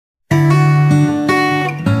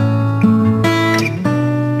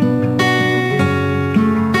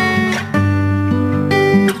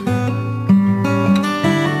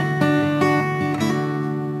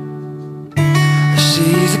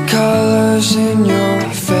marks in your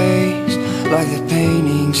face, like the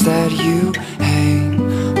paintings that you hang,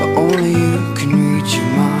 but only you can read your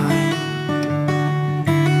mind.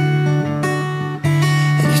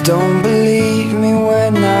 And you don't believe me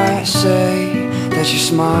when I say that your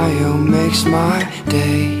smile makes my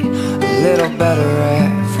day a little better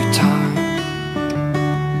every time.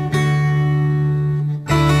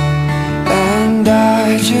 And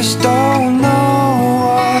I just don't know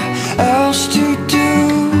what else to do.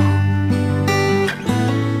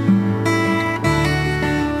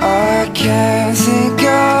 I can't think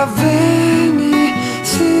of anything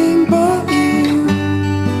but you.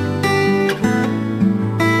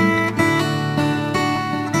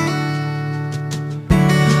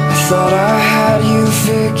 I thought I had you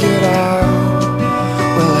figured out.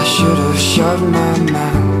 Well, I should have shut my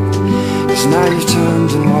mouth, 'cause now you've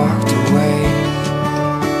turned and walked away.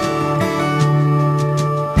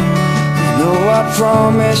 I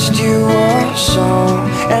promised you a song,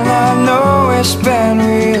 and I know it's been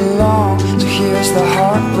real long. So here's the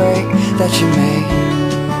heartbreak that you made.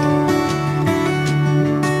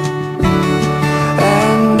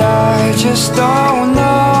 And I just don't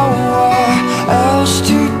know what else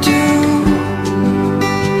to do.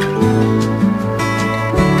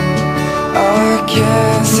 I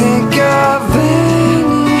can't think of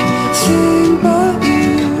anything but you.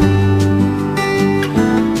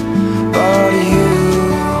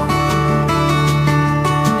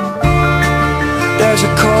 There's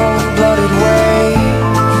a cold-blooded wave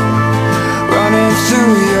running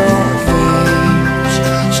through your veins,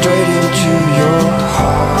 straight into your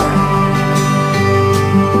heart.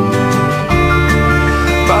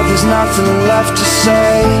 But there's nothing left to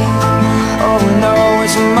say. Oh no,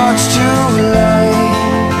 it's much too late.